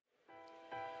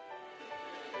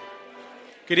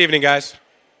Good evening, guys.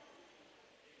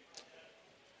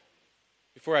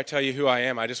 Before I tell you who I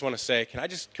am, I just want to say, can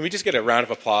we just get a round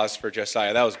of applause for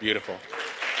Josiah? That was beautiful.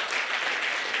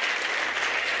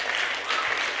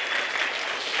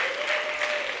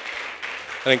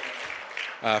 I think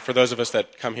for those of us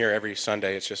that come here every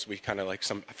Sunday, it's just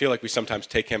I feel like we sometimes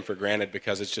take him for granted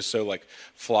because it's just so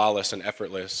flawless and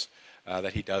effortless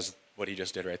that he does what he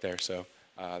just did right there. So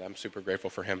I'm super grateful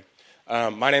for him.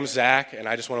 My name is Zach, and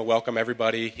I just want to welcome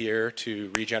everybody here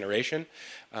to Regeneration.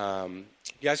 You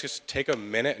guys just take a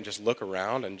minute and just look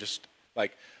around and I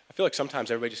feel like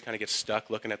sometimes everybody just kind of gets stuck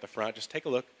looking at the front. Just take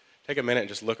a minute and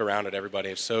just look around at everybody.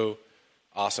 It's so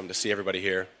awesome to see everybody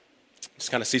here. Just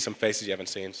kind of see some faces you haven't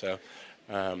seen. So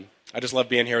I just love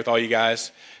being here with all you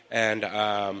guys, and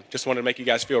just wanted to make you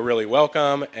guys feel really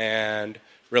welcome and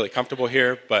really comfortable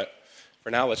here. But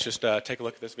for now, let's just take a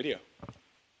look at this video.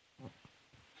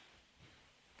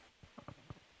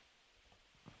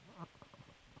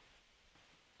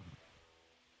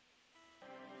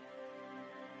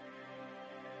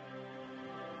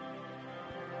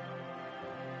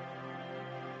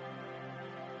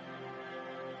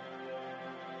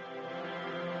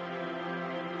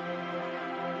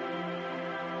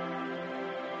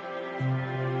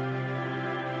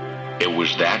 It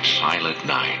was that silent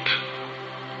night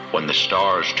when the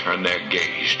stars turned their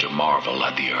gaze to marvel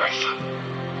at the earth.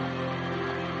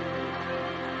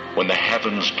 When the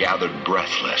heavens gathered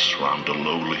breathless round a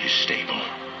lowly stable.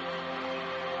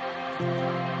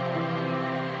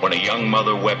 When a young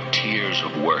mother wept tears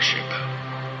of worship,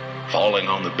 falling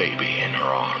on the baby in her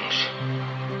arms.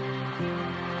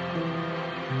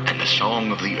 And the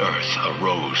song of the earth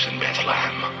arose in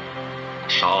Bethlehem,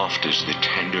 soft as the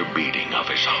tender beating of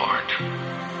his heart.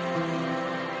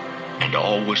 And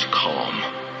all was calm,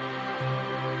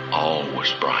 all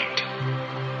was bright.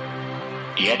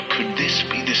 Yet could this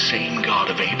be the same God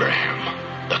of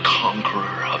Abraham, the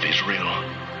conqueror of Israel?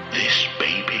 This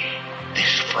baby,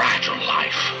 this fragile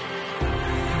life?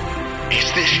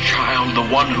 Is this child the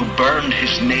one who burned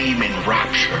his name in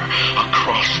rapture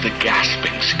across the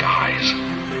gasping skies?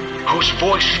 Whose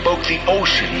voice spoke the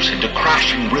oceans into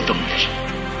crashing rhythms?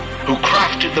 Who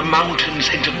crafted the mountains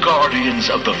into guardians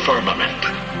of the firmament?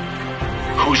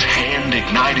 Whose hand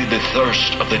ignited the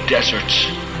thirst of the deserts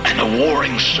and the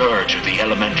warring surge of the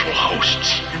elemental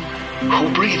hosts?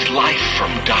 Who breathed life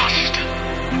from dust,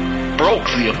 broke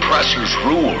the oppressor's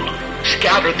rule,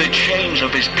 scattered the chains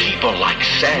of his people like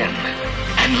sand,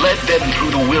 and led them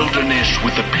through the wilderness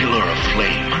with a pillar of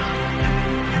flame?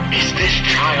 Is this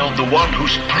child the one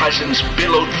whose presence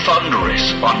billowed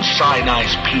thunderous on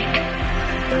Sinai's peak?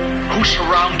 Who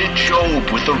surrounded Job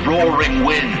with the roaring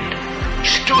wind,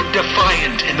 stood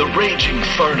defiant in the raging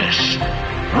furnace,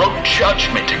 wrote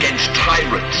judgment against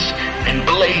tyrants, and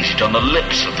blazed on the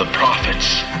lips of the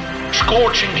prophets,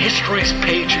 scorching history's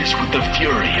pages with the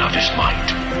fury of his might?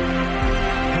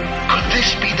 Could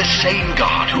this be the same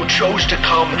God who chose to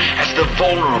come as the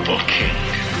vulnerable king,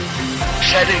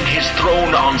 setting his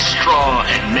throne on straw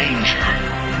and manger,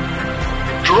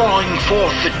 drawing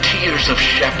forth the tears of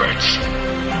shepherds,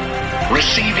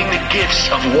 receiving the gifts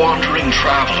of wandering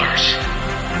travelers,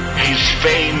 his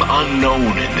fame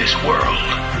unknown in this world?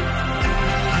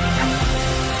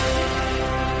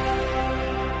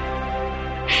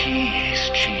 He is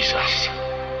Jesus,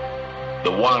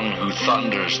 the one who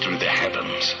thunders through the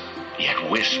heavens,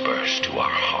 yet whispers to our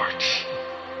hearts,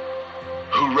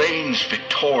 who reigns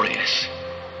victorious,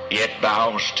 yet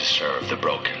bows to serve the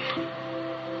broken.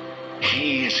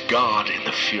 He is God in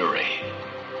the fury,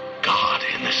 God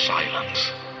in the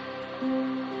silence.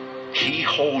 He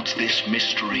holds this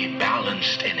mystery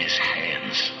balanced in his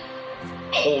hands,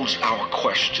 holds our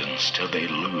questions till they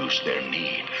lose their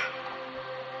need,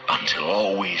 until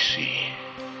all we see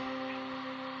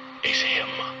is him.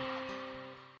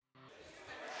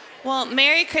 Well,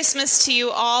 Merry Christmas to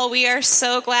you all. We are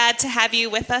so glad to have you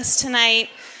with us tonight.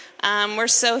 We're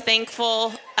so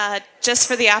thankful just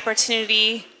for the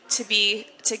opportunity to be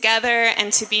together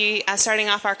and to be starting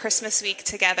off our Christmas week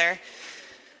together.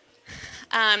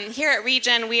 Here at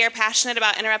Regen, we are passionate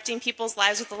about interrupting people's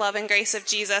lives with the love and grace of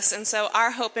Jesus. And so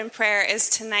our hope and prayer is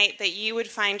tonight that you would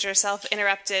find yourself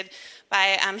interrupted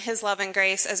by his love and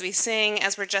grace as we sing,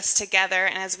 as we're just together,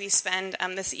 and as we spend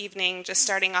this evening just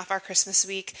starting off our Christmas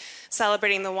week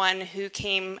celebrating the one who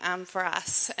came for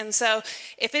us. And so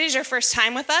if it is your first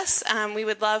time with us, we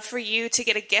would love for you to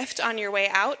get a gift on your way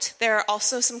out. There are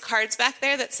also some cards back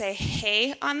there that say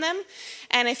 "Hey" on them.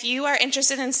 And if you are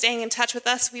interested in staying in touch with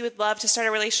us, we would love to start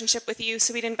a relationship with you.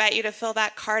 So we'd invite you to fill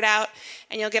that card out,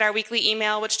 and you'll get our weekly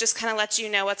email, which just kind of lets you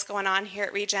know what's going on here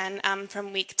at Regen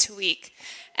from week to week.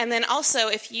 And then also also,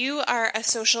 if you are a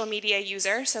social media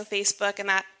user, so Facebook and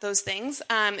those things,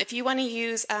 if you want to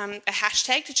use a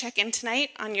hashtag to check in tonight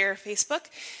on your Facebook,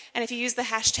 and if you use the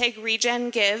hashtag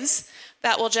RegenGives,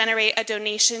 that will generate a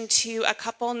donation to a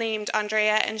couple named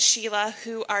Andrea and Sheila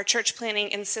who are church planning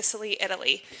in Sicily,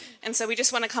 Italy. And so we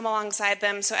just want to come alongside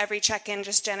them, so every check-in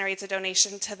just generates a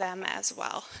donation to them as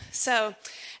well. So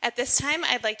at this time,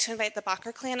 I'd like to invite the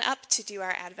Bacher clan up to do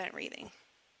our Advent reading.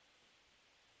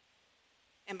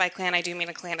 And by clan, I do mean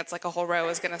a clan. It's like a whole row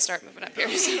is going to start moving up here.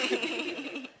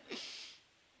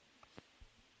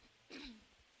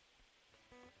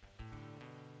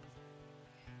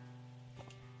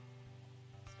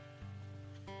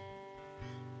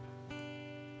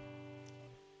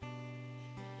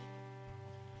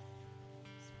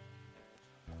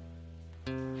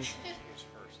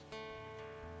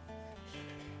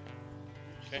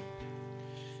 Okay.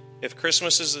 If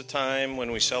Christmas is the time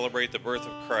when we celebrate the birth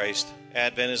of Christ,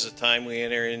 Advent is the time we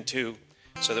enter into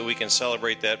so that we can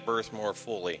celebrate that birth more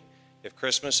fully. If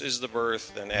Christmas is the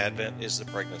birth, then Advent is the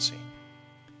pregnancy.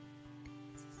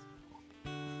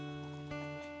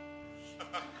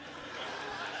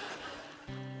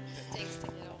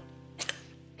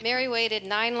 Mary waited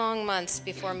 9 long months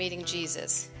before meeting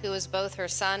Jesus, who was both her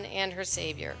son and her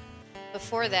Savior.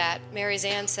 Before that, Mary's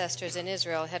ancestors in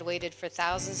Israel had waited for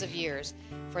thousands of years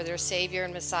for their Savior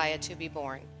and Messiah to be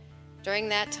born. During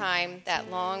that time, that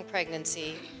long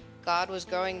pregnancy, God was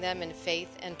growing them in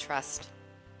faith and trust.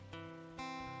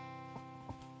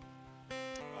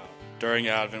 During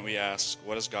Advent, we ask,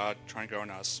 what is God trying to grow in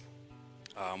us?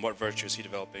 What virtue is He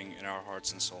developing in our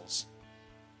hearts and souls?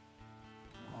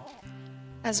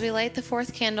 As we light the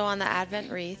fourth candle on the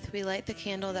Advent wreath, we light the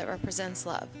candle that represents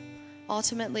love.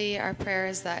 Ultimately, our prayer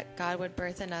is that God would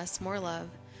birth in us more love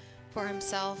for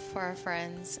Himself, for our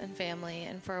friends and family,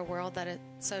 and for a world that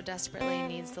so desperately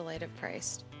needs the light of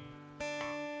Christ.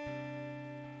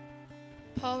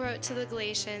 Paul wrote to the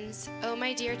Galatians, "Oh,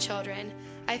 my dear children,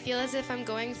 I feel as if I'm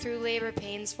going through labor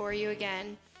pains for you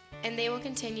again, and they will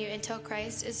continue until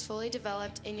Christ is fully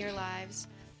developed in your lives.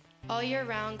 All year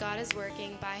round, God is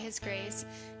working by His grace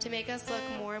to make us look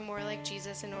more and more like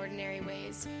Jesus in ordinary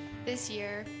ways. This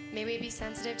year, may we be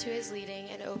sensitive to His leading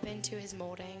and open to His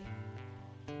molding."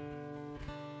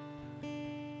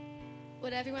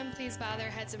 Would everyone please bow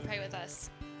their heads and pray with us?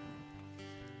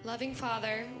 Loving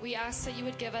Father, we ask that you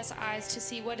would give us eyes to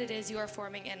see what it is you are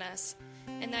forming in us,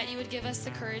 and that you would give us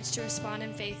the courage to respond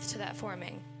in faith to that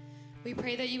forming. We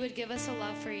pray that you would give us a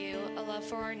love for you, a love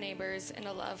for our neighbors, and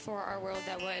a love for our world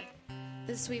that would.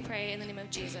 This we pray in the name of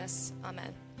Jesus.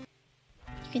 Amen.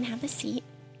 You can have a seat.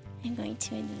 I'm going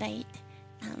to invite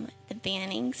the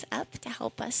Bannings up to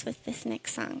help us with this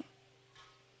next song.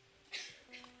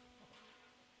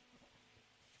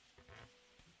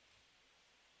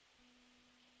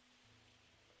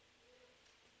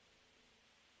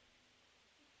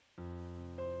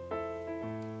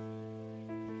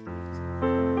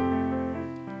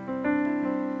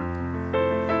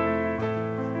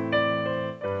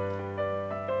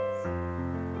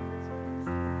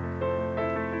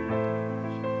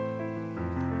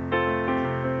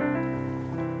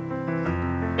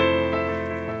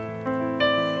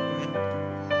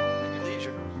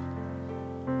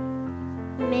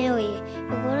 Mary,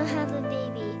 you're going to have a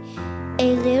baby,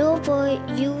 a little boy.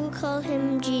 You will call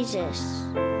him Jesus.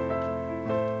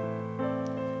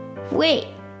 Wait,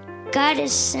 God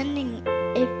is sending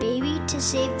a baby to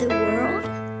save the world?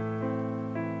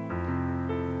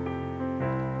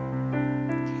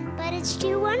 But it's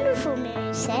too wonderful,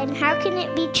 Mary said. How can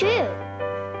it be true?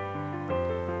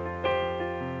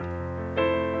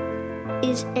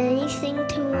 Is anything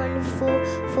too wonderful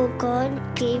for God?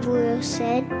 Gabriel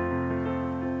said.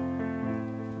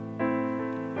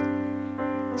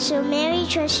 So Mary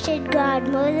trusted God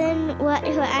more than what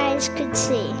her eyes could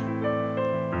see.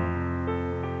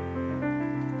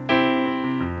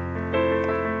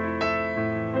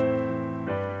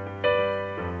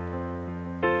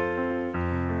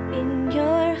 In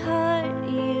your heart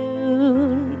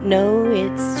you know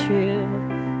it's true,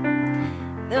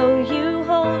 though you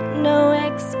hold no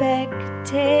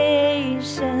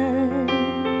expectation.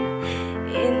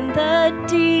 In the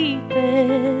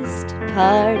deepest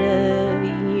part of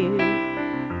you,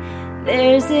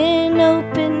 there's an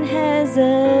open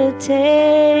hesitation,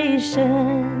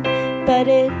 but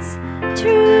it's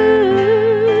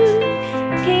true.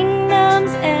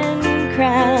 Kingdoms and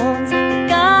crowns, the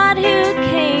God who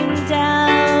came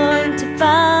down to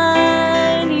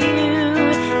find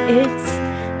you, it's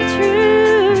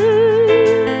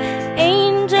true.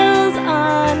 Angels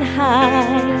on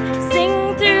high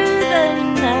sing through the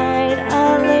night,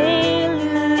 alleluia.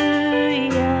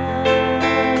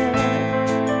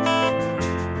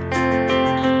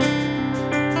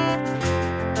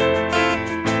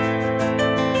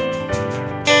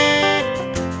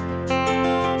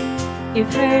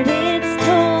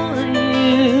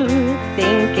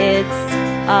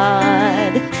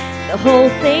 the whole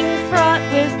thing fraught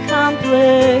with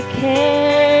complication.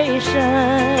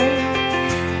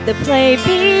 The play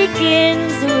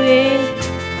begins with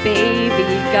baby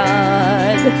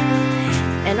God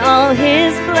and all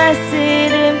his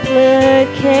blessed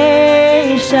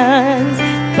implications.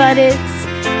 But it's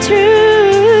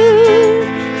true,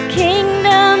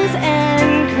 kingdoms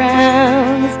and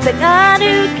crowns, the God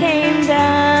who came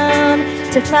down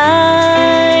to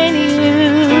find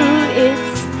you.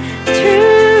 It's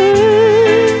true,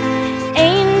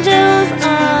 angels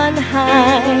on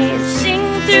high sing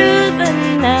through the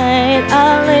night,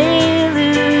 alleluia,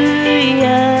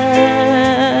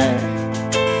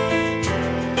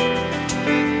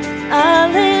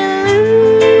 alleluia.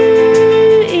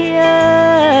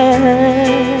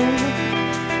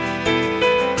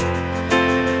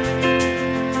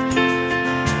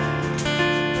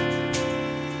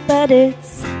 But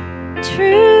it's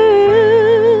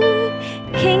true,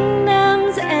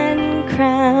 kingdoms and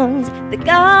crowns, the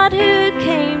God who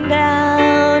came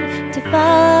down to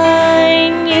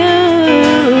find you.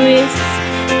 It's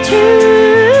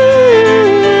true,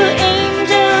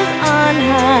 angels on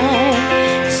high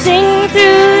sing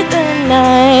through the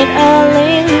night,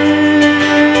 alleluia.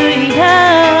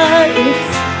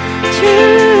 It's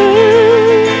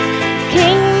true,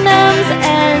 kingdoms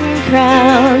and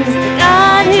crowns, the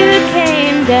God who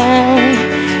came down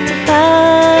to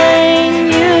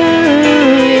find you.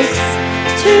 It's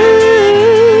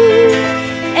true,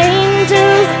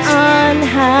 angels on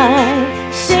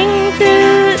high sing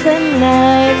through the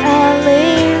night,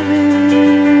 alleluia.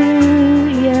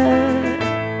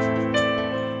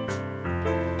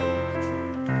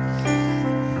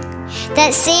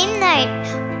 That same night,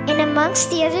 and amongst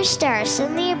the other stars,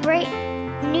 suddenly a bright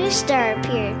new star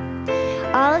appeared.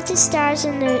 All of the stars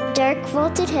in the dark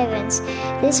vaulted heavens,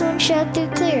 this one shone through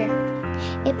clear.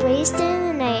 It blazed in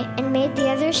the night and made the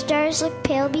other stars look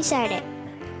pale beside it.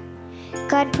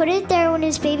 God put it there when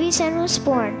his baby son was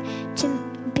born, to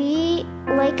be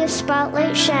like a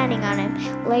spotlight shining on him,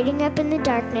 lighting up in the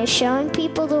darkness, showing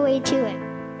people the way to him.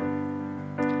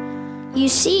 You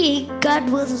see, God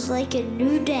was like a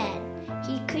new dad.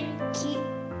 He couldn't keep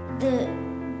the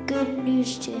good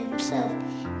news to himself.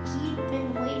 He'd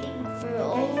been waiting for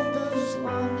all those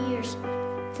long years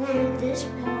for this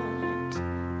moment.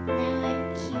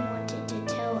 Now he wanted to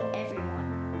tell everyone.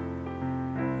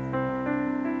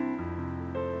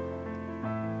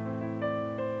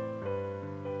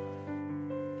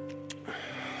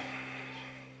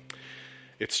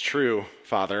 It's true,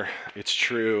 Father. It's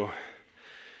true.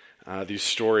 These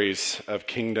stories of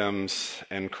kingdoms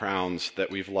and crowns that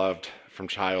we've loved from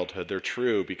childhood, they're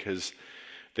true because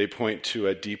they point to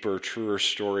a deeper, truer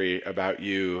story about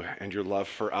you and your love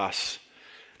for us,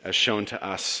 as shown to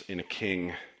us in a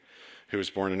king who was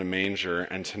born in a manger.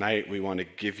 And tonight we want to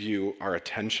give you our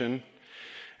attention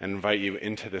and invite you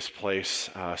into this place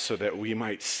so that we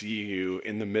might see you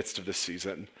in the midst of this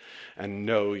season and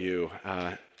know you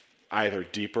either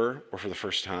deeper or for the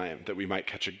first time, that we might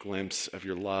catch a glimpse of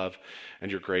your love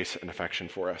and your grace and affection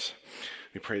for us.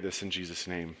 We pray this in Jesus'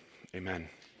 name. Amen.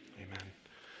 Amen.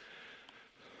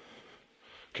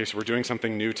 Okay, so we're doing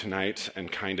something new tonight and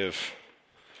kind of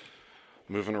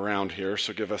moving around here,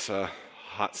 so give us a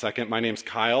hot second. My name's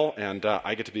Kyle, and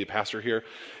I get to be a pastor here.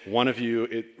 One of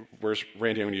you, where's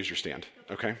Randy? I'm going to use your stand,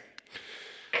 okay?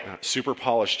 Super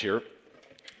polished here.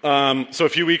 So a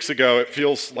few weeks ago, it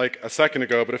feels like a second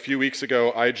ago, but a few weeks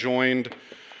ago, I joined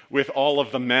with all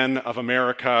of the men of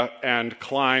America and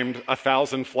climbed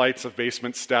 1,000 flights of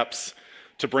basement steps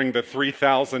to bring the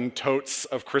 3,000 totes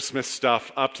of Christmas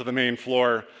stuff up to the main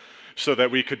floor so that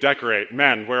we could decorate.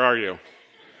 Men, where are you?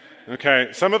 Okay,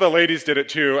 some of the ladies did it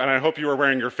too, and I hope you were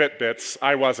wearing your Fitbits.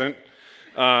 I wasn't.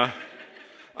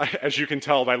 As you can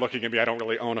tell by looking at me, I don't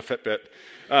really own a Fitbit.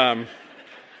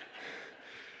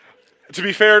 To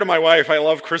be fair to my wife, I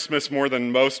love Christmas more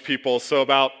than most people, so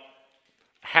about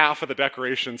half of the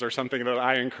decorations are something that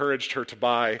I encouraged her to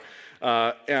buy.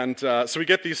 So we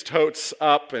get these totes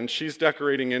up, and she's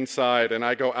decorating inside, and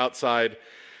I go outside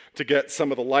to get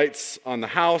some of the lights on the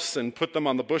house and put them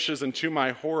on the bushes, and to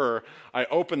my horror, I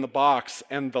open the box,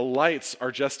 and the lights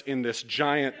are just in this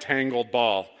giant tangled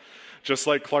ball, just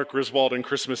like Clark Griswold in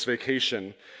Christmas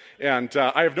Vacation. And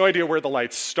I have no idea where the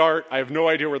lights start. I have no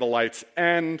idea where the lights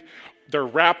end. They're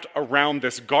wrapped around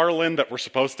this garland that we're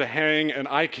supposed to hang, and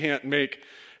I can't make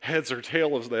heads or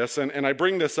tail of this. And I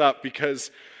bring this up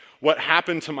because what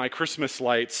happened to my Christmas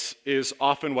lights is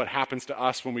often what happens to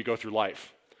us when we go through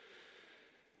life.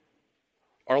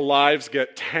 Our lives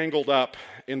get tangled up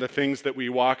in the things that we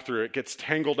walk through. It gets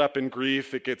tangled up in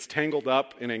grief. It gets tangled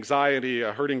up in anxiety,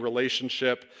 a hurting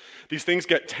relationship. These things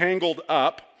get tangled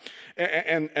up,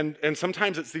 And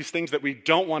sometimes it's these things that we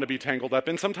don't want to be tangled up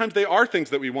in. Sometimes they are things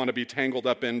that we want to be tangled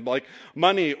up in, like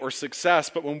money or success.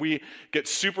 But when we get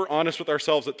super honest with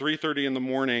ourselves at 3:30 in the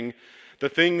morning, the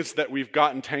things that we've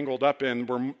gotten tangled up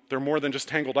in, they're more than just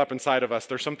tangled up inside of us.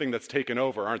 They're something that's taken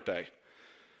over, aren't they?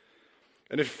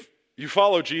 And if you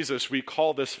follow Jesus, we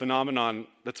call this phenomenon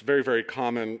that's very, very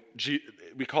common,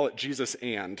 we call it Jesus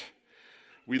and.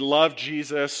 We love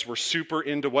Jesus. We're super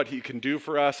into what he can do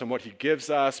for us and what he gives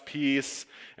us, peace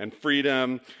and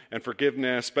freedom and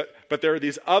forgiveness. But there are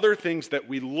these other things that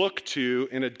we look to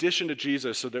in addition to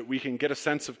Jesus so that we can get a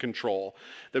sense of control,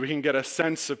 that we can get a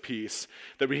sense of peace,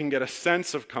 that we can get a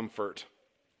sense of comfort.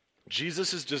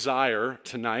 Jesus' desire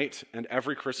tonight and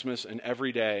every Christmas and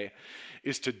every day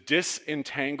is to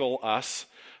disentangle us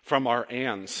from our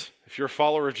ands. If you're a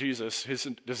follower of Jesus, his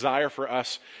desire for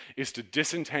us is to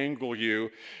disentangle you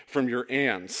from your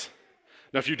ands.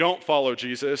 Now, if you don't follow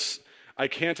Jesus, I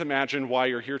can't imagine why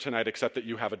you're here tonight except that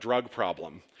you have a drug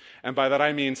problem. And by that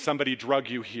I mean somebody drug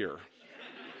you here.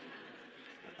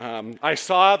 I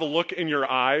saw the look in your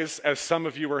eyes as some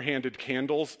of you were handed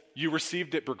candles. You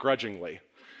received it begrudgingly.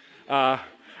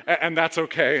 And that's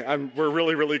okay. We're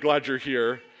really, really glad you're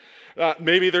here.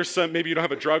 Maybe you don't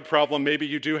have a drug problem. Maybe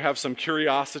you do have some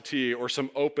curiosity or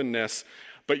some openness.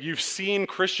 But you've seen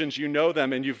Christians, you know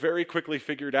them, and you've very quickly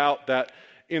figured out that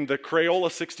in the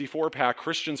Crayola 64 pack,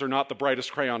 Christians are not the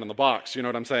brightest crayon in the box. You know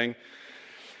what I'm saying?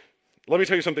 Let me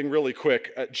tell you something really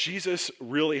quick. Jesus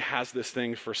really has this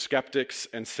thing for skeptics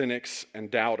and cynics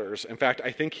and doubters. In fact,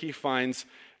 I think he finds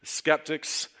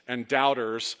skeptics and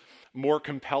doubters more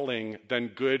compelling than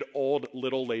good old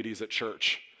little ladies at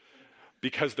church,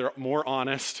 because they're more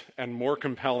honest and more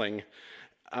compelling.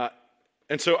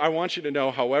 And so I want you to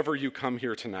know, however you come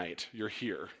here tonight, you're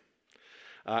here.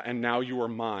 And now you are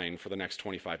mine for the next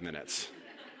 25 minutes.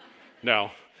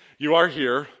 No, you are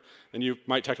here, and you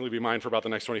might technically be mine for about the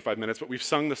next 25 minutes, but we've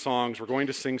sung the songs. We're going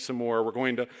to sing some more. We're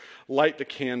going to light the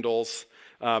candles.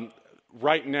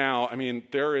 Right now, I mean,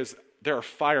 there are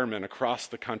firemen across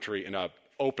the country in an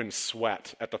open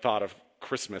sweat at the thought of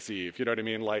Christmas Eve. You know what I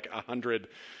mean? Like 100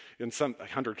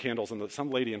 candles, and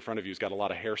some lady in front of you's got a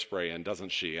lot of hairspray in,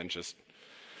 doesn't she? And just,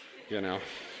 you know.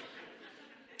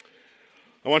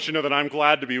 I want you to know that I'm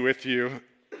glad to be with you,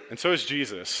 and so is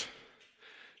Jesus.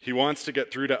 He wants to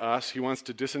get through to us. He wants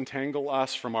to disentangle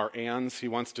us from our ands. He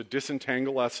wants to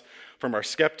disentangle us from our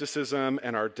skepticism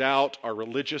and our doubt, our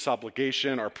religious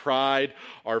obligation, our pride,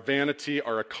 our vanity,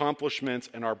 our accomplishments,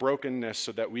 and our brokenness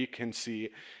so that we can see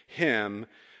him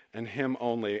and him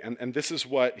only. And this is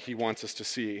what he wants us to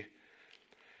see.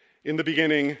 In the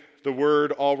beginning, the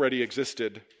Word already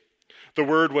existed. The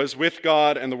Word was with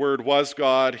God, and the Word was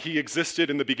God. He existed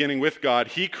in the beginning with God.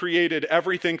 He created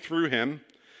everything through him,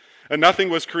 and nothing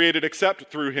was created except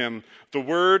through him. The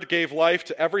Word gave life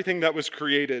to everything that was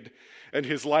created, and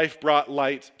his life brought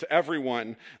light to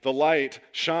everyone. The light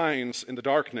shines in the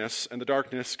darkness, and the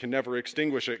darkness can never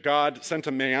extinguish it. God sent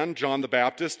a man, John the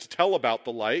Baptist, to tell about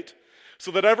the light,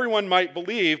 so that everyone might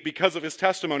believe because of his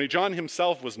testimony. John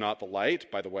himself was not the light,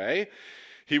 by the way.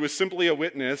 He was simply a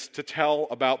witness to tell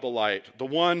about the light. The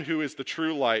one who is the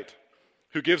true light,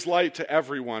 who gives light to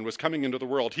everyone, was coming into the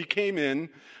world. He came in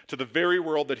to the very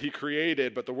world that he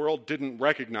created, but the world didn't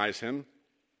recognize him.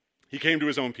 He came to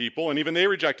his own people, and even they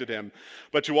rejected him.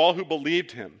 But to all who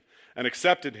believed him and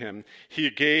accepted him, he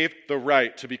gave the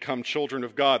right to become children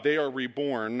of God. They are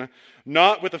reborn,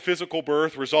 not with a physical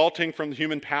birth resulting from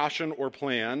human passion or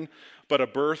plan, but a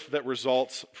birth that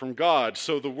results from God.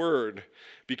 So the Word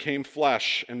became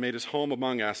flesh and made his home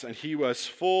among us, and he was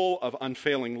full of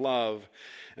unfailing love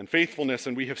and faithfulness,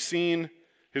 and we have seen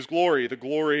his glory, the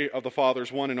glory of the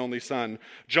Father's one and only Son.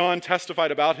 John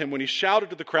testified about him when he shouted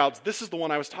to the crowds, "This is the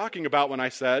one I was talking about when I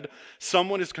said,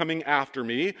 'Someone is coming after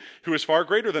me, who is far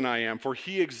greater than I am, for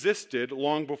he existed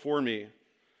long before me.'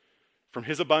 From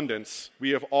his abundance, we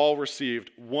have all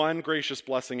received one gracious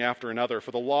blessing after another,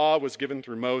 for the law was given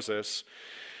through Moses,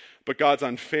 but God's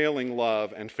unfailing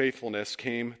love and faithfulness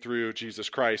came through Jesus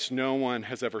Christ. No one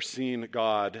has ever seen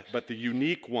God, but the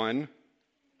unique one,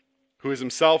 who is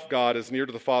himself God, is near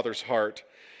to the Father's heart.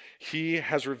 He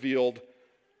has revealed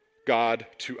God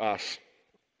to us."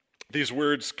 These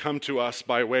words come to us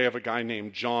by way of a guy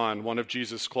named John, one of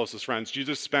Jesus' closest friends.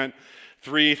 Jesus spent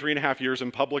 3.5 years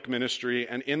in public ministry,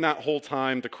 and in that whole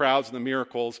time, the crowds and the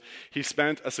miracles, he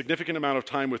spent a significant amount of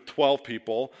time with 12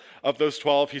 people. Of those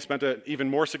 12, he spent an even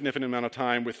more significant amount of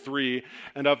time with 3,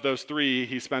 and of those 3,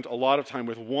 he spent a lot of time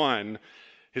with one,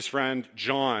 his friend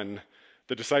John,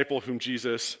 the disciple whom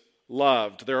Jesus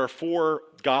loved. There are 4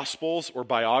 gospels or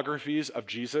biographies of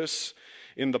Jesus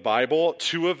in the Bible.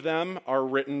 2 of them are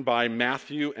written by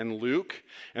Matthew and Luke,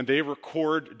 and they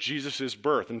record Jesus'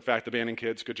 birth. In fact, the Banning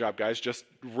kids, good job guys, just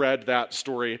read that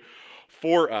story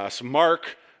for us.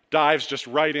 Mark dives just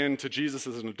right into Jesus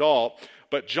as an adult,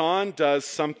 but John does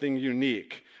something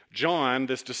unique. John,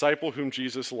 this disciple whom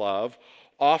Jesus loved,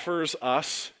 offers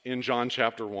us in John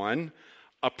chapter 1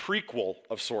 a prequel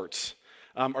of sorts.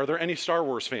 Are there any Star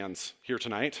Wars fans here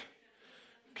tonight?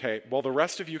 Okay, well, the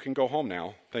rest of you can go home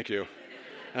now. Thank you.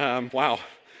 Wow,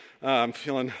 I'm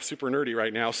feeling super nerdy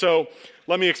right now. So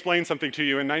let me explain something to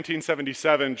you. In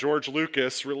 1977, George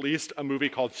Lucas released a movie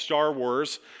called Star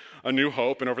Wars: A New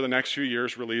Hope, and over the next few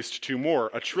years released 2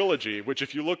 more, a trilogy, which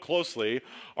if you look closely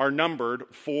are numbered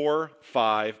 4,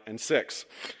 5, and 6.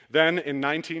 Then in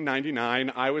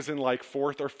 1999, I was in like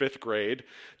 4th or 5th grade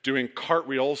doing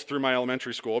cartwheels through my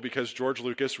elementary school because George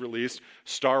Lucas released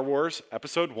Star Wars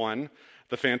Episode 1,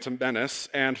 The Phantom Menace,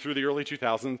 and through the early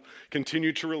 2000s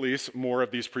continued to release more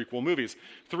of these prequel movies,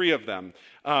 3 of them,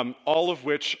 all of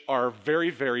which are very,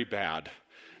 very bad.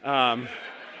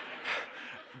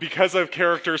 Because of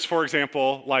characters, for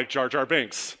example, like Jar Jar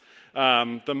Binks,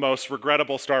 the most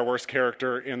regrettable Star Wars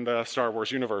character in the Star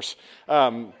Wars universe.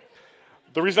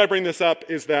 The reason I bring this up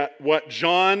is that what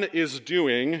John is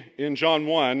doing in John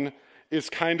 1 is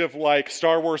kind of like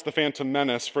Star Wars: The Phantom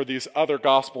Menace for these other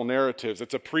gospel narratives.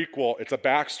 It's a prequel, it's a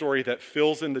backstory that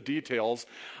fills in the details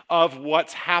of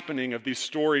what's happening, of these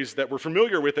stories that we're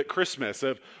familiar with at Christmas,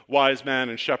 of wise men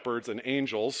and shepherds and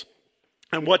angels.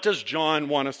 And what does John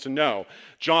want us to know?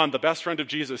 John, the best friend of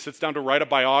Jesus, sits down to write a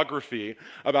biography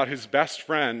about his best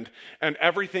friend, and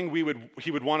everything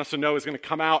he would want us to know is going to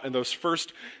come out in those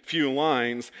first few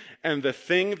lines. And the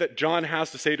thing that John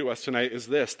has to say to us tonight is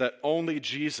this, that only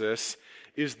Jesus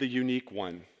is the unique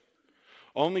one.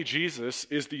 Only Jesus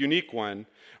is the unique one.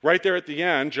 Right there at the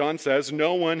end, John says,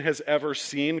 no one has ever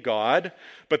seen God,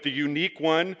 but the unique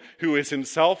one who is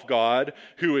himself God,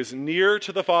 who is near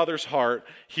to the Father's heart,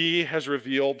 he has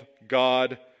revealed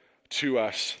God to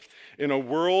us. In a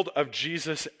world of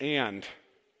Jesus in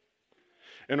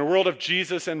a world of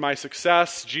Jesus and my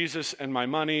success, Jesus and my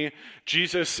money,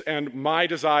 Jesus and my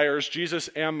desires, Jesus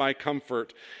and my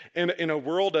comfort, in a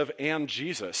world of and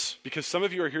Jesus, because some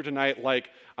of you are here tonight like,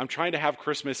 I'm trying to have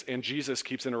Christmas and Jesus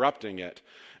keeps interrupting it.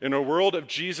 In a world of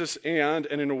Jesus and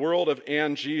in a world of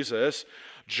and Jesus,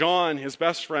 John, his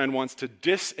best friend, wants to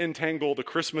disentangle the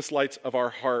Christmas lights of our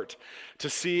heart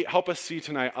to help us see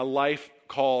tonight a life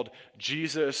called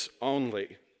Jesus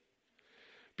only,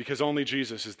 because only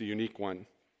Jesus is the unique one.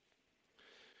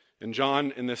 And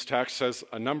John, in this text, says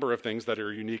a number of things that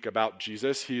are unique about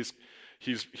Jesus.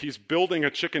 He's building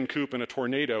a chicken coop in a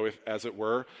tornado, as it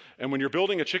were. And when you're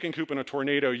building a chicken coop in a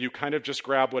tornado, you kind of just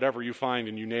grab whatever you find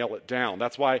and you nail it down.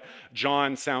 That's why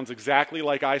John sounds exactly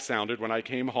like I sounded when I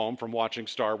came home from watching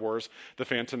Star Wars: The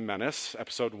Phantom Menace,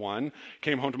 Episode 1.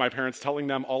 Came home to my parents telling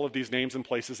them all of these names and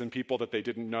places and people that they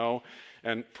didn't know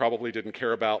and probably didn't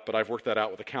care about, but I've worked that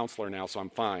out with a counselor now, so I'm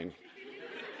fine.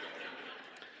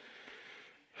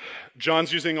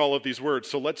 John's using all of these words,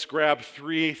 so let's grab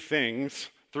 3 things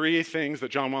that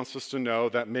John wants us to know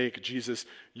that make Jesus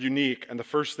unique. And the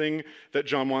first thing that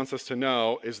John wants us to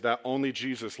know is that only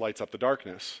Jesus lights up the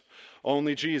darkness.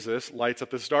 Only Jesus lights up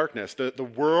this darkness.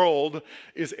 The world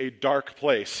is a dark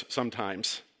place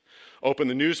sometimes. Open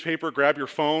the newspaper, grab your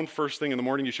phone first thing in the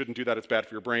morning. You shouldn't do that, it's bad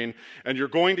for your brain. And you're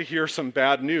going to hear some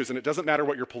bad news. And it doesn't matter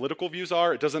what your political views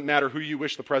are. It doesn't matter who you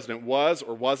wish the president was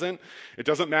or wasn't. It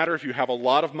doesn't matter if you have a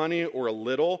lot of money or a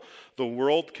little. The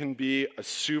world can be a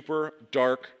super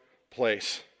dark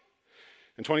place.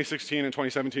 In 2016 and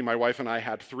 2017, my wife and I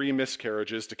had 3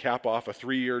 miscarriages to cap off a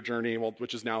 3-year journey,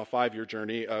 which is now a 5-year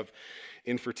journey of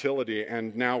infertility.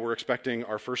 And now we're expecting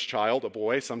our first child, a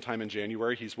boy, sometime in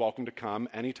January. He's welcome to come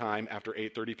anytime after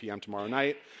 8:30 p.m. tomorrow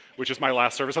night, which is my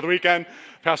last service of the weekend.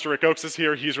 Pastor Rick Oakes is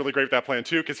here. He's really great with that plan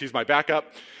too, because he's my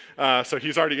backup. So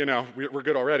he's already, we're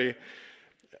good already.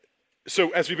 So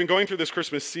as we've been going through this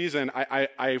Christmas season,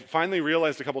 I finally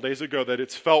realized a couple days ago that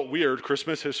it's felt weird.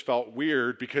 Christmas has felt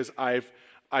weird because I've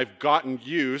gotten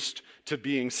used to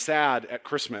being sad at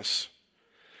Christmas.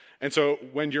 And so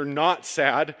when you're not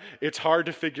sad, it's hard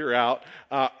to figure out.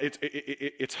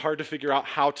 It's hard to figure out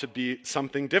how to be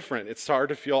something different. It's hard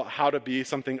to feel how to be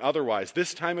something otherwise.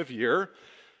 This time of year,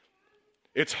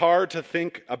 it's hard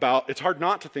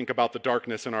not to think about the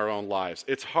darkness in our own lives.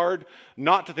 It's hard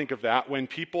not to think of that when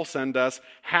people send us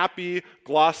happy,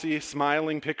 glossy,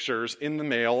 smiling pictures in the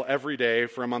mail every day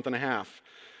for a month and a half.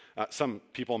 Some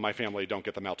people in my family don't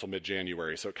get them out till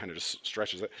mid-January, so it kind of just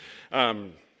stretches it.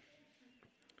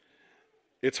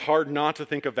 It's hard not to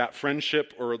think of that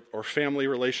friendship or family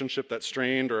relationship that's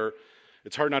strained, or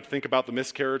It's hard not to think about the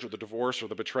miscarriage or the divorce or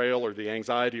the betrayal or the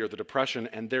anxiety or the depression,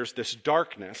 and there's this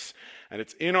darkness, and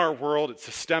it's in our world, it's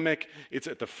systemic, it's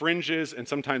at the fringes, and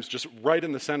sometimes just right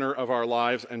in the center of our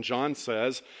lives, and John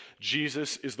says,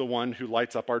 Jesus is the one who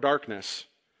lights up our darkness.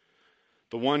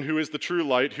 The one who is the true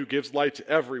light, who gives light to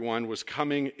everyone, was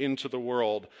coming into the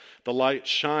world. The light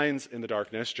shines in the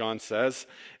darkness, John says,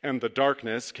 and the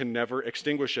darkness can never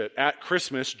extinguish it. At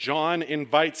Christmas, John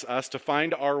invites us to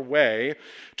find our way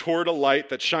toward a light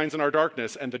that shines in our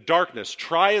darkness, and the darkness,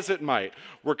 try as it might,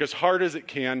 work as hard as it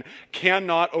can,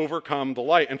 cannot overcome the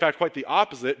light. In fact, quite the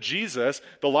opposite. Jesus,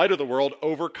 the light of the world,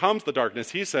 overcomes the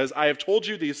darkness. He says, I have told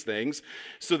you these things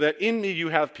so that in me you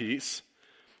have peace.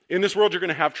 In this world you're going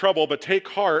to have trouble, but take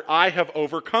heart, I have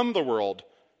overcome the world,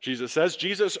 Jesus says.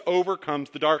 Jesus overcomes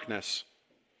the darkness.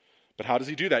 But how does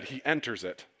he do that? He enters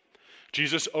it.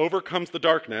 Jesus overcomes the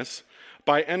darkness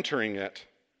by entering it.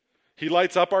 He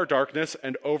lights up our darkness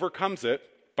and overcomes it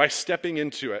by stepping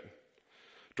into it.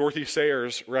 Dorothy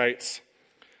Sayers writes,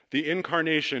 the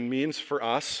incarnation means for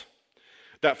us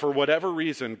that for whatever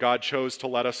reason God chose to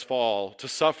let us fall, to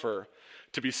suffer,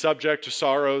 to be subject to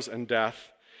sorrows and death,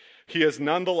 he has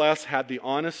nonetheless had the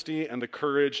honesty and the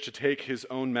courage to take his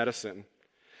own medicine.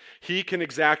 He can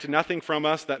exact nothing from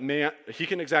us he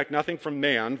can exact nothing from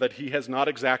man that he has not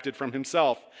exacted from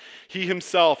himself. He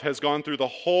himself has gone through the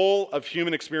whole of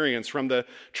human experience, from the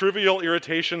trivial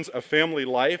irritations of family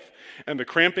life and the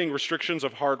cramping restrictions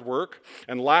of hard work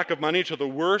and lack of money to the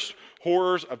worst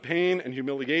horrors of pain and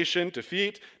humiliation,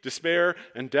 defeat, despair,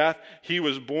 and death. He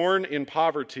was born in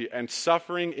poverty and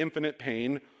suffering infinite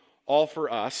pain, all for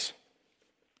us,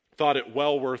 thought it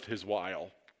well worth his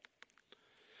while.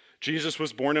 Jesus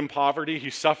was born in poverty. He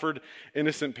suffered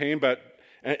innocent pain,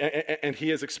 and he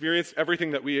has experienced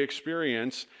everything that we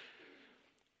experience,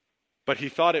 but he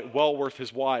thought it well worth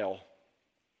his while.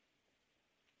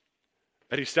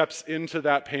 And he steps into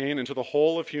that pain, into the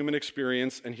whole of human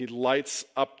experience, and he lights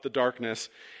up the darkness.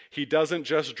 He doesn't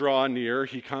just draw near,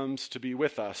 he comes to be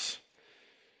with us.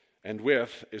 And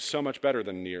with is so much better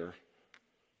than near.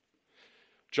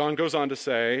 John goes on to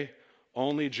say,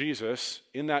 only Jesus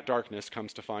in that darkness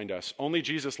comes to find us. Only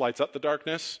Jesus lights up the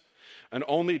darkness, and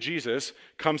only Jesus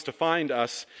comes to find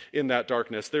us in that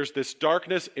darkness. There's this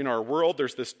darkness in our world.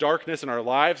 There's this darkness in our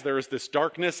lives. There is this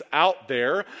darkness out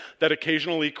there that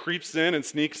occasionally creeps in and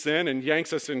sneaks in and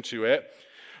yanks us into it.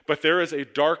 But there is a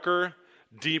darker,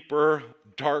 deeper,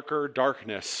 darker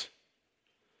darkness.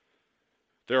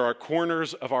 There are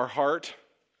corners of our heart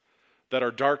that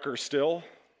are darker still,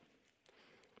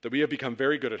 that we have become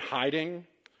very good at hiding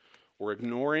or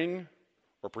ignoring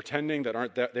or pretending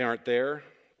that they aren't there.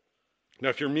 Now,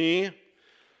 if you're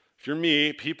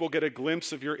me, people get a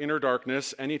glimpse of your inner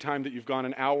darkness anytime that you've gone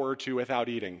an hour or two without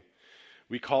eating.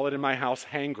 We call it in my house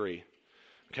hangry,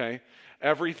 okay?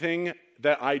 Everything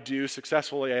that I do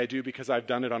successfully, I do because I've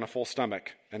done it on a full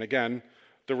stomach. And again,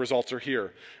 the results are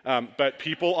here. But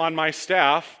people on my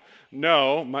staff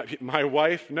know, my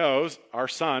wife knows, our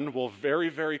son will very,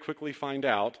 very quickly find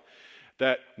out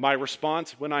that my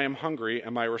response when I am hungry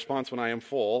and my response when I am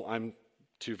full, I'm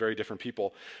two very different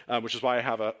people, which is why I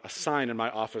have a sign in my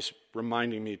office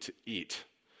reminding me to eat.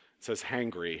 It says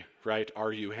hangry, right?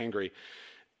 Are you hangry?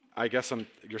 I guess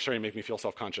you're starting to make me feel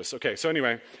self-conscious. Okay, so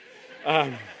anyway,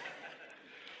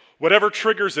 whatever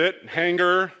triggers it,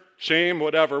 hanger, shame,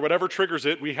 whatever triggers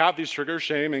it, we have these triggers,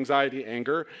 shame, anxiety,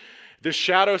 anger. This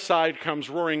shadow side comes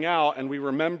roaring out, and we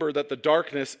remember that the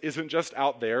darkness isn't just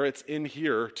out there, it's in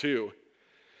here too.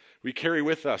 We carry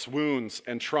with us wounds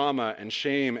and trauma and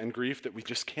shame and grief that we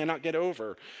just cannot get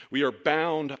over. We are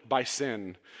bound by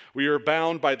sin. We are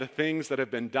bound by the things that have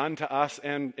been done to us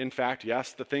and, in fact,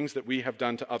 yes, the things that we have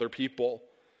done to other people.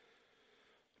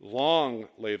 Long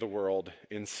lay the world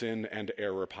in sin and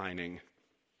error pining,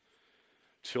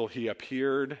 till he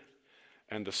appeared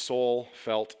and the soul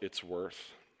felt its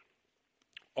worth.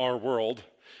 Our world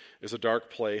is a dark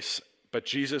place, but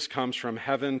Jesus comes from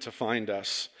heaven to find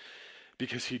us,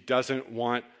 because he doesn't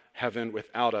want heaven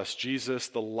without us. Jesus,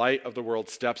 the light of the world,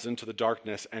 steps into the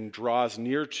darkness and draws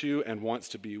near to and wants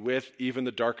to be with even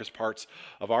the darkest parts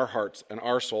of our hearts and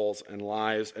our souls and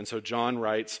lives. And so John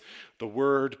writes, the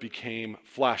Word became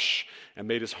flesh and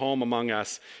made his home among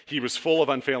us. He was full of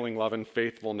unfailing love and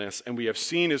faithfulness, and we have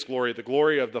seen his glory, the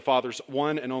glory of the Father's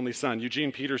one and only Son.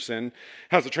 Eugene Peterson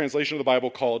has a translation of the Bible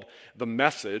called The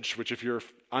Message, which if you're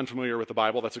unfamiliar with the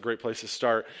Bible, that's a great place to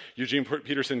start. Eugene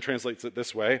Peterson translates it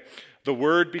this way: the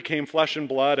Word became flesh and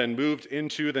blood and moved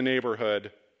into the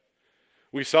neighborhood.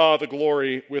 We saw the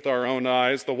glory with our own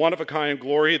eyes, the one-of-a-kind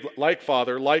glory, like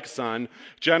Father, like Son,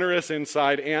 generous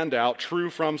inside and out, true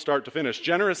from start to finish.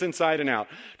 Generous inside and out,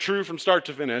 true from start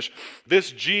to finish.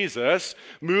 This Jesus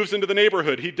moves into the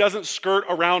neighborhood. He doesn't skirt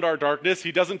around our darkness.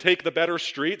 He doesn't take the better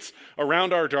streets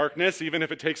around our darkness, even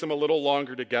if it takes him a little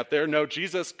longer to get there. No,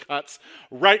 Jesus cuts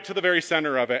right to the very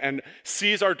center of it and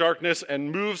sees our darkness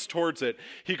and moves towards it.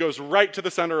 He goes right to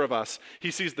the center of us.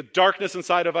 He sees the darkness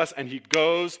inside of us and he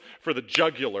goes for the jugular.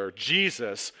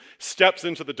 Jesus steps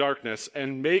into the darkness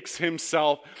and makes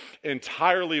himself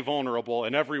entirely vulnerable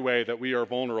in every way that we are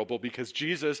vulnerable, because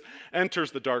Jesus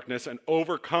enters the darkness and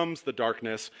overcomes the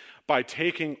darkness by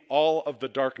taking all of the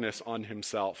darkness on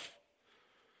himself.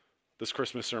 This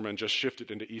Christmas sermon just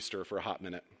shifted into Easter for a hot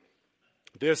minute.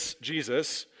 This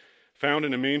Jesus, found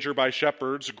in a manger by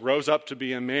shepherds, grows up to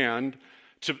be a man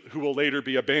who will later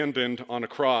be abandoned on a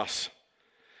cross.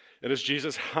 And as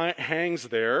Jesus hangs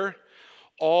there,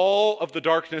 all of the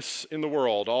darkness in the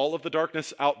world, all of the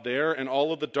darkness out there, and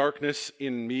all of the darkness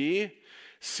in me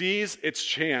sees its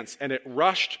chance, and it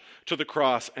rushed to the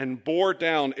cross and bore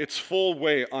down its full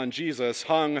weight on Jesus,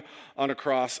 hung on a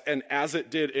cross, and as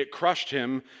it did, it crushed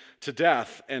him to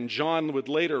death. And John would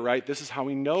later write, this is how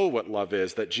we know what love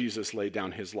is, that Jesus laid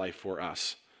down his life for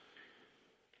us.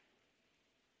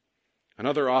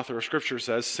 Another author of Scripture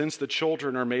says, since the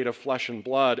children are made of flesh and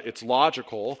blood, it's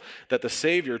logical that the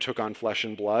Savior took on flesh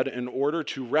and blood in order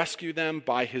to rescue them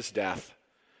by his death.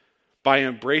 By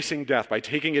embracing death, by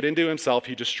taking it into himself,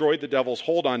 he destroyed the devil's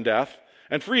hold on death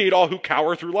and freed all who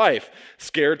cower through life,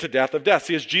 scared to death of death.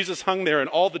 See, as Jesus hung there and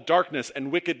all the darkness and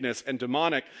wickedness and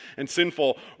demonic and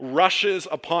sinful rushes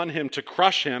upon him to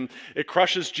crush him, it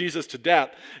crushes Jesus to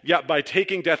death. Yet by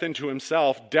taking death into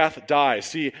himself, death dies.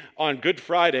 See, on Good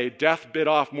Friday, death bit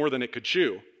off more than it could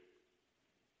chew.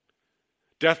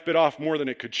 Death bit off more than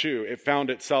it could chew. It found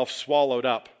itself swallowed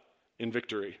up in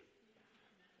victory.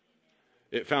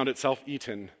 It found itself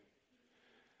eaten.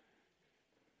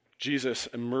 Jesus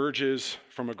emerges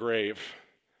from a grave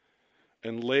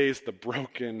and lays the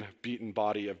broken, beaten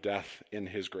body of death in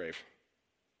his grave.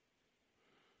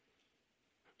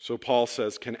 So Paul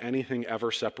says, can anything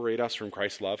ever separate us from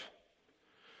Christ's love?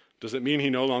 Does it mean he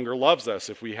no longer loves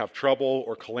us if we have trouble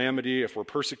or calamity, if we're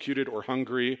persecuted or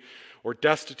hungry or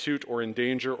destitute or in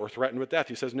danger or threatened with death?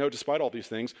 He says, no, despite all these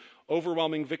things,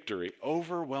 overwhelming victory,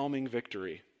 overwhelming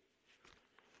victory.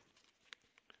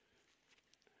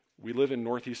 We live in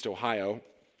Northeast Ohio,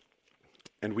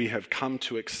 and we have come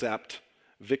to accept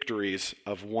victories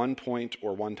of 1 point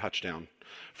or 1 touchdown.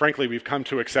 Frankly, we've come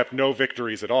to accept no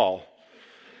victories at all.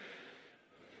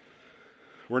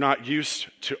 We're not used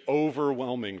to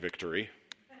overwhelming victory.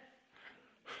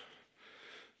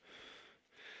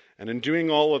 And in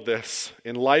doing all of this,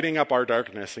 in lighting up our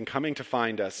darkness and coming to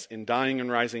find us, in dying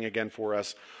and rising again for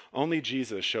us, only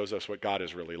Jesus shows us what God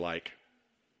is really like.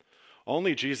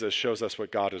 Only Jesus shows us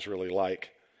what God is really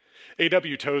like.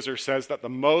 A.W. Tozer says that the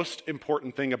most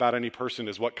important thing about any person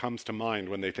is what comes to mind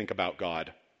when they think about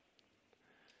God.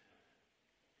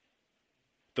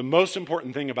 The most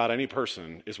important thing about any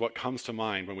person is what comes to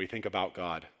mind when we think about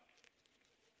God.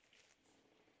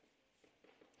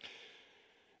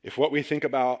 If what we think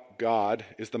about God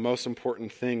is the most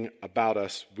important thing about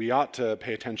us, we ought to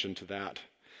pay attention to that.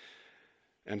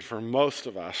 And for most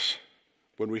of us,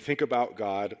 when we think about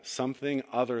God, something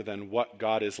other than what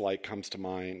God is like comes to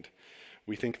mind.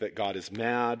 We think that God is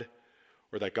mad,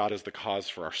 or that God is the cause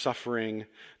for our suffering,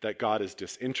 that God is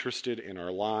disinterested in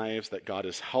our lives, that God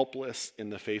is helpless in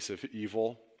the face of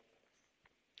evil.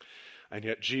 And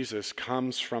yet Jesus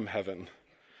comes from heaven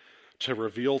to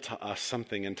reveal to us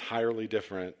something entirely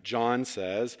different. John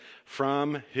says,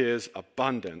 from his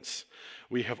abundance,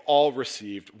 we have all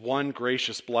received one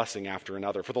gracious blessing after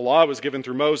another. For the law was given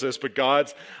through Moses, but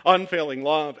God's unfailing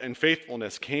love and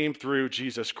faithfulness came through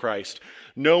Jesus Christ.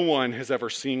 No one has ever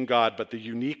seen God, but the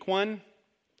unique one,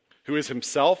 who is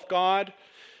himself God,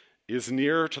 is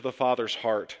near to the Father's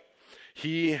heart.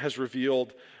 He has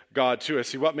revealed God to us.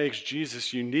 See, what makes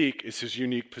Jesus unique is his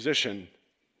unique position.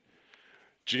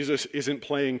 Jesus isn't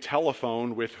playing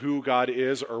telephone with who God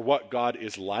is or what God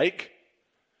is like.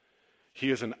 He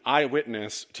is an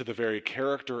eyewitness to the very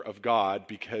character of God,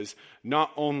 because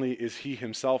not only is he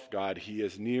himself God, he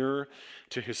is near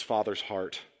to his Father's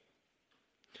heart.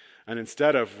 And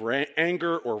instead of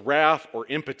anger or wrath or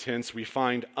impotence, we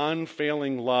find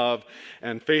unfailing love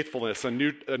and faithfulness. A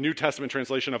New Testament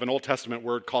translation of an Old Testament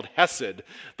word called hesed,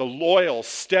 the loyal,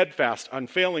 steadfast,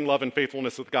 unfailing love and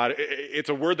faithfulness of God. It's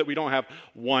a word that we don't have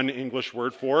one English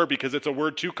word for because it's a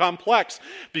word too complex,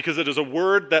 because it is a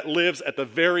word that lives at the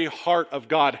very heart of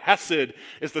God. Hesed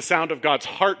is the sound of God's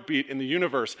heartbeat in the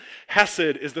universe.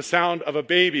 Hesed is the sound of a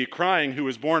baby crying who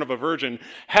is born of a virgin.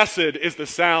 Hesed is the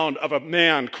sound of a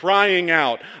man crying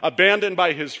out, abandoned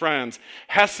by his friends.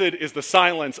 Hesed is the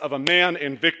silence of a man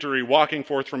in victory walking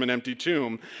forth from an empty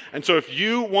tomb. And so if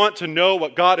you want to know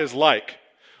what God is like,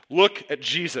 look at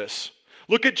Jesus.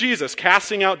 Look at Jesus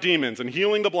casting out demons and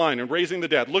healing the blind and raising the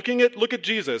dead. Look at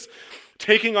Jesus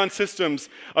taking on systems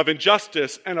of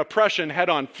injustice and oppression head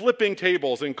on, flipping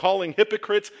tables and calling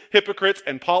hypocrites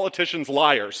and politicians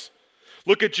liars.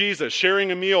 Look at Jesus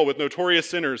sharing a meal with notorious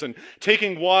sinners and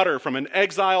taking water from an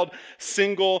exiled,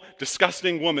 single,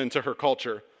 disgusting woman to her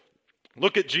culture.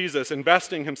 Look at Jesus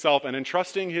investing himself and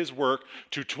entrusting his work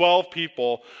to 12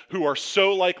 people who are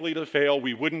so likely to fail,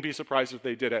 we wouldn't be surprised if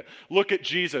they did it. Look at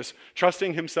Jesus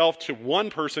trusting himself to one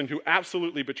person who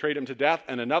absolutely betrayed him to death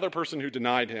and another person who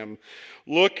denied him.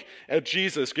 Look at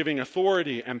Jesus giving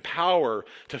authority and power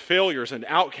to failures and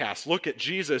outcasts. Look at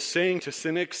Jesus saying to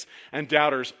cynics and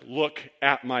doubters, "Look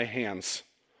at my hands.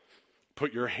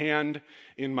 Put your hand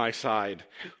in my side."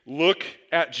 Look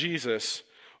at Jesus,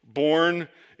 born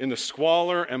in the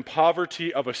squalor and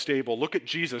poverty of a stable. Look at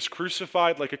Jesus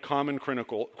crucified like a common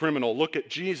criminal. Look at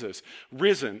Jesus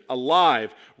risen,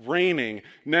 alive, reigning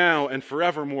now and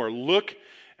forevermore. Look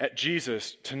at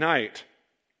Jesus tonight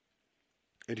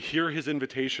and hear his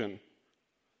invitation.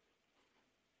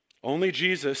 Only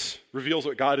Jesus reveals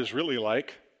what God is really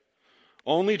like.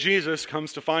 Only Jesus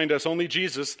comes to find us. Only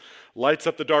Jesus lights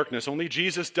up the darkness. Only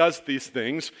Jesus does these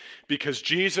things because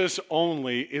Jesus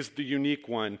only is the unique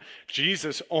one.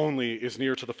 Jesus only is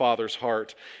near to the Father's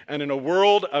heart. And in a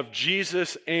world of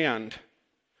Jesus and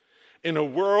in a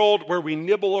world where we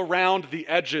nibble around the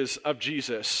edges of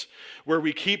Jesus, where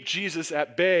we keep Jesus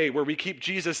at bay, where we keep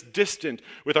Jesus distant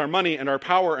with our money and our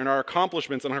power and our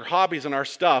accomplishments and our hobbies and our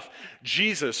stuff,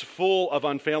 Jesus, full of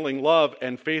unfailing love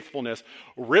and faithfulness,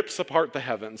 rips apart the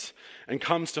heavens and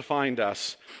comes to find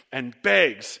us and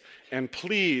begs and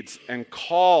pleads and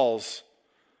calls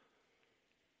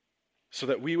so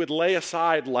that we would lay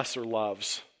aside lesser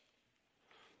loves,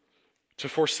 to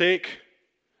forsake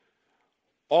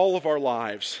all of our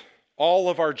lives, all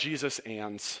of our Jesus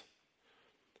ands,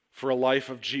 for a life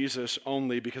of Jesus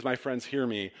only, because my friends, hear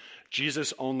me,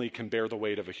 Jesus only can bear the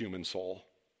weight of a human soul.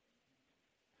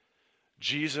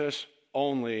 Jesus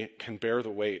only can bear the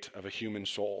weight of a human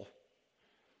soul.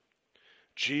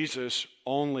 Jesus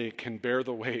only can bear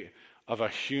the weight of a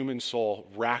human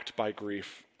soul racked by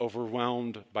grief,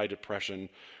 overwhelmed by depression,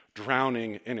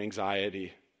 drowning in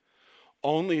anxiety.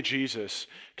 Only Jesus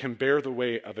can bear the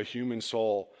weight of a human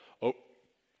soul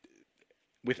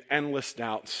with endless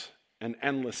doubts and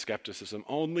endless skepticism.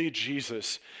 Only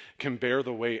Jesus can bear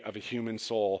the weight of a human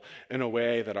soul in a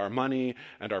way that our money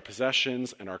and our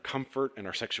possessions and our comfort and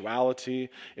our sexuality,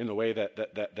 in the way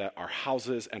that our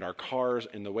houses and our cars,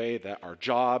 in the way that our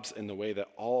jobs, in the way that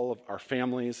all of our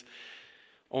families,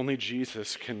 only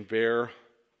Jesus can bear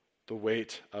the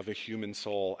weight of a human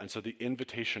soul. And so the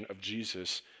invitation of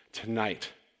Jesus tonight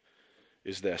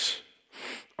is this: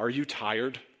 are you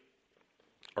tired?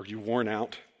 Are you worn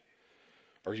out?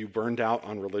 Are you burned out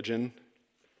on religion?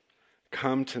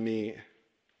 Come to me.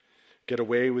 Get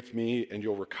away with me and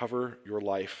you'll recover your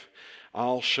life.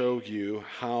 I'll show you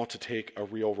how to take a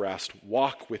real rest.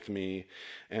 Walk with me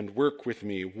and work with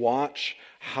me. Watch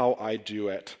how I do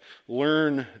it.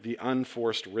 Learn the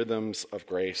unforced rhythms of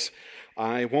grace.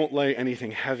 I won't lay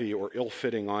anything heavy or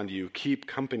ill-fitting on you. Keep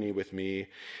company with me,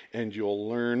 and you'll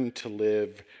learn to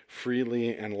live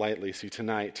freely and lightly. See,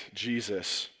 tonight,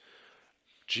 Jesus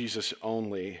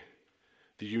only,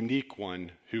 the unique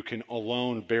one who can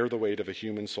alone bear the weight of a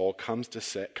human soul, comes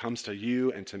to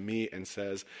you and to me and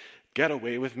says, get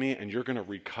away with me, and you're going to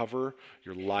recover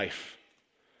your life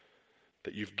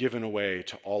that you've given away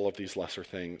to all of these lesser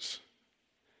things.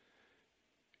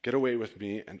 Get away with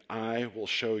me, and I will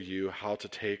show you how to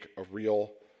take a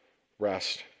real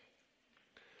rest.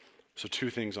 So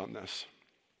 2 things on this.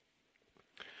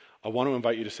 I want to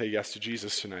invite you to say yes to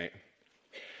Jesus tonight.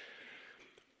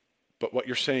 But what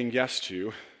you're saying yes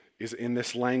to is in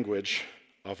this language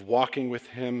of walking with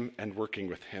him and working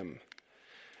with him.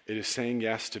 It is saying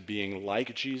yes to being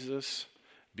like Jesus,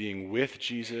 being with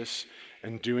Jesus,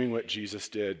 and doing what Jesus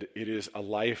did. It is a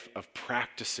life of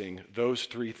practicing those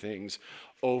 3 things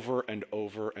over and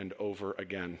over and over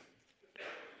again.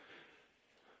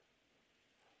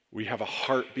 We have a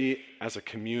heartbeat as a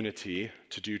community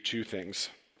to do two things: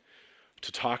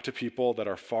 to talk to people that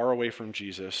are far away from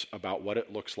Jesus about what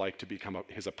it looks like to become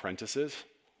his apprentices,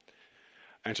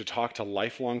 and to talk to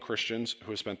lifelong Christians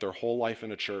who have spent their whole life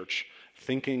in a church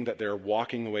thinking that they're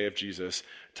walking the way of Jesus,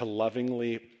 to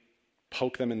lovingly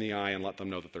poke them in the eye and let them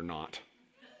know that they're not.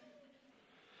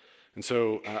 And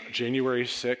so January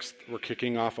 6th, we're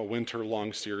kicking off a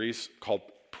winter-long series called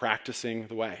Practicing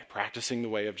the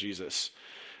Way of Jesus.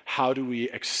 How do we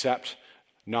accept,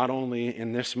 not only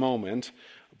in this moment,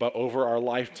 but over our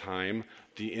lifetime,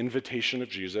 the invitation of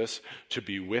Jesus to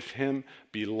be with him,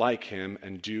 be like him,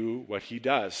 and do what he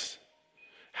does?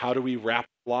 How do we wrap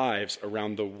lives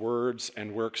around the words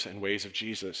and works and ways of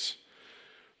Jesus?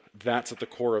 That's at the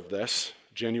core of this.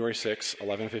 January 6th,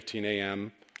 11:15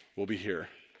 a.m., we'll be here.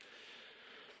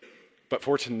 But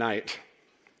for tonight,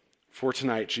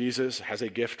 Jesus has a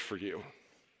gift for you.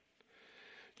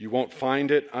 You won't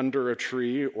find it under a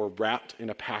tree or wrapped in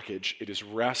a package. It is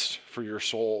rest for your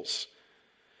souls.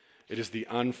 It is the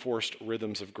unforced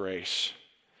rhythms of grace,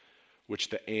 which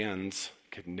the ands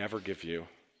could never give you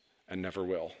and never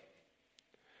will.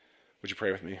 Would you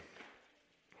pray with me?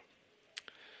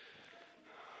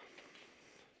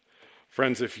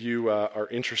 Friends, if you are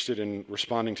interested in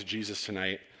responding to Jesus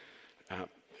tonight,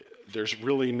 there's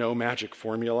really no magic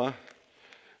formula.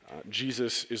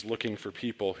 Jesus is looking for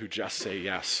people who just say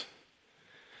yes.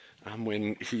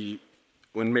 When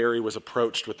Mary was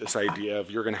approached with this idea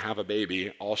of you're going to have a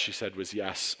baby, all she said was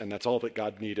yes, and that's all that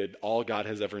God needed. All God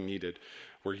has ever needed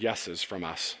were yeses from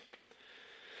us.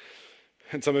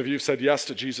 And some of you have said yes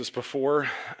to Jesus before,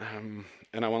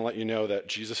 and I want to let you know that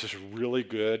Jesus is really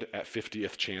good at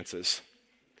 50th chances.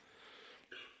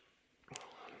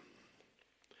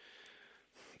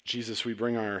 Jesus, we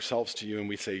bring ourselves to you and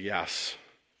we say yes.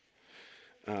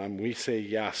 We say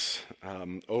yes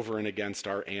over and against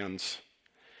our ands.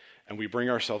 And we bring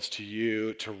ourselves to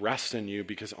you to rest in you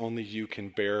because only you can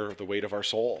bear the weight of our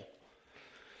soul.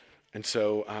 And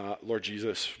so, Lord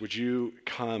Jesus, would you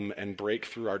come and break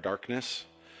through our darkness?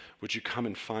 Would you come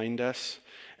and find us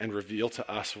and reveal to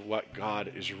us what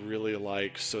God is really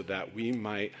like so that we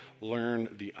might learn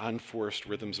the unforced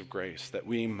rhythms of grace, that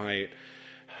we might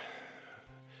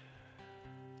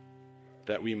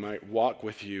walk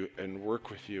with you and work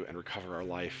with you and recover our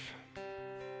life.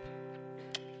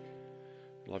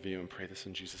 Love you and pray this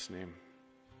in Jesus' name.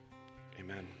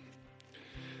 Amen.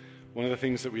 One of the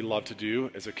things that we love to do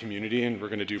as a community, and we're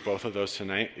going to do both of those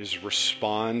tonight, is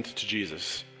respond to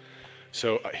Jesus.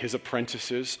 So his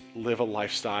apprentices live a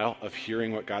lifestyle of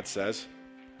hearing what God says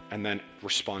and then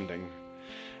responding.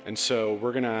 And so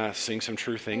we're going to sing some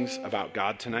true things about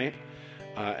God tonight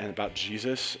and about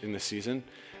Jesus in this season.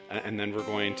 And then we're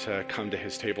going to come to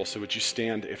his table. So would you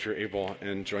stand if you're able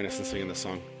and join us in singing this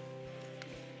song?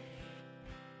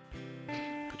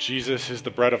 Jesus is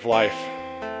the bread of life,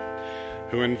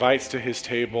 who invites to his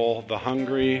table the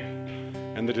hungry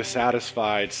and the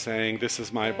dissatisfied, saying, "This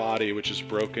is my body, which is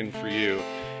broken for you.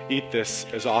 Eat this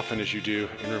as often as you do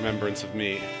in remembrance of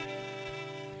me."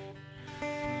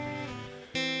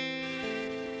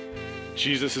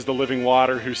 Jesus is the living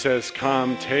water who says,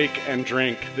 "Come, take and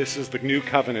drink. This is the new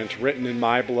covenant written in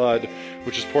my blood,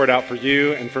 which is poured out for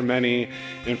you and for many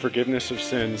in forgiveness of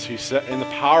sins." He said, in the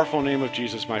powerful name of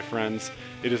Jesus, my friends,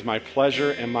 it is my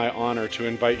pleasure and my honor to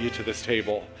invite you to this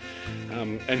table.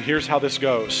 And here's how this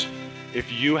goes.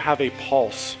 If you have a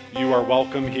pulse, you are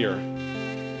welcome here.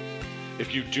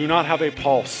 If you do not have a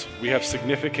pulse, we have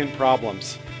significant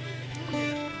problems.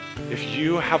 If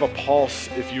you have a pulse,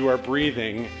 if you are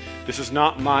breathing, this is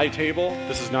not my table.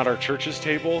 This is not our church's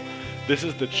table. This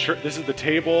is the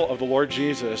table of the Lord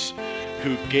Jesus,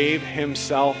 who gave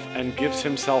himself and gives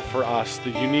himself for us, the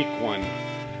unique one.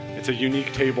 It's a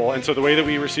unique table. And so the way that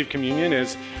we receive communion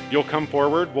is you'll come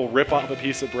forward, we'll rip off a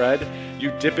piece of bread,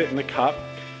 you dip it in the cup,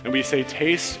 and we say,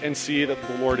 "Taste and see that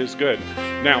the Lord is good."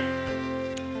 Now,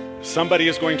 somebody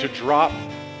is going to drop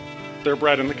their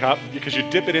bread in the cup because you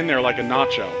dip it in there like a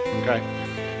nacho, okay?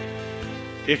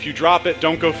 If you drop it,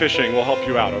 don't go fishing. We'll help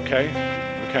you out, okay?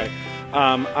 Okay.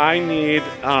 I need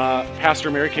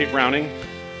Pastor Mary Kate Browning,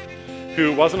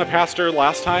 who wasn't a pastor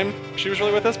last time she was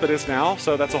really with us, but is now,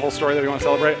 so that's a whole story that we want to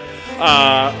celebrate.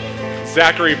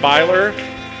 Zachary Byler.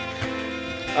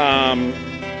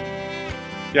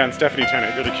 Yeah, and Stephanie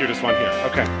Tennant. You're the cutest one here.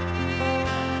 Okay.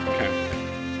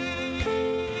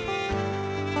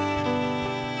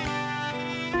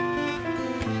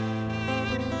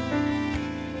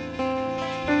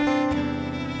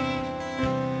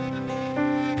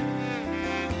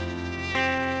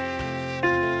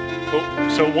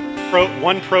 So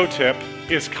one pro tip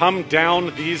is come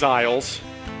down these aisles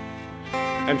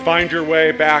and find your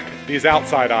way back these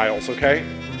outside aisles, okay?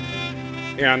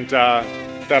 And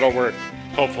that'll work,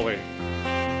 hopefully.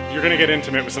 You're going to get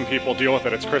intimate with some people. Deal with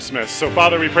it. It's Christmas. So,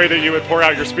 Father, we pray that you would pour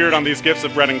out your Spirit on these gifts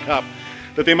of bread and cup,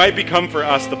 that they might become for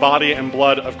us the body and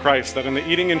blood of Christ, that in the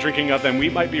eating and drinking of them we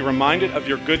might be reminded of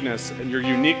your goodness and your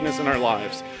uniqueness in our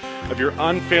lives, of your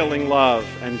unfailing love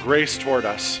and grace toward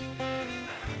us.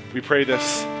 We pray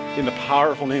this in the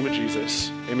powerful name of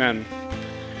Jesus. Amen.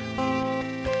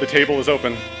 The table is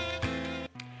open.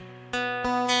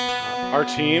 Our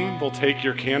team will take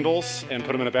your candles and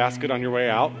put them in a basket on your way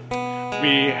out.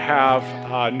 We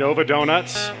have Nova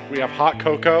Donuts. We have hot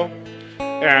cocoa.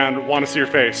 And want to see your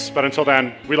face. But until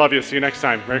then, we love you. See you next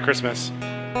time. Merry Christmas.